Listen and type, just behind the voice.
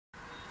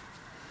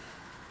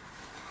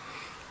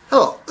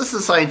this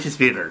is Scientist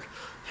Peter.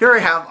 Here I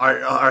have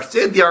our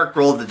state-of-the-art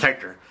gorilla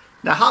detector.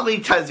 Now, how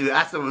many times have you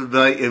asked them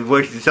in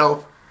voice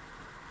yourself,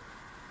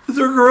 is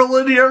there a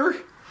gorilla in here?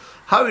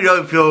 How do you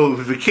know if your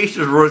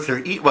vacation resorts are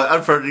eaten by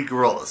unfriendly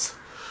gorillas?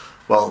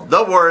 Well,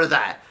 no more of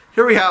that.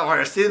 Here we have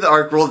our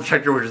state-of-the-art gorilla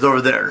detector, which is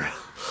over there.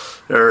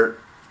 This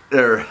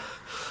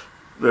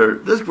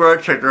gorilla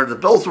detector, the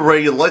bells will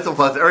ring and the lights will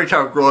flash every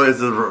time a gorilla is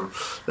in the room.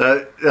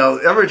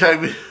 Every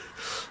time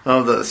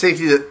the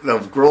safety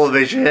of gorilla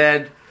invasion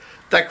had,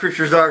 that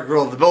creature's not a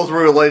gorilla. The bells will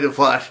ring and light and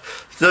flash.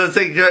 So the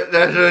thing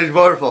is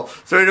wonderful.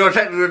 So you know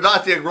technically we're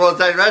not seeing a gorilla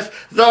inside the rest.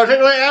 So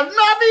technically I'm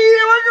not being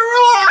a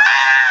gorilla.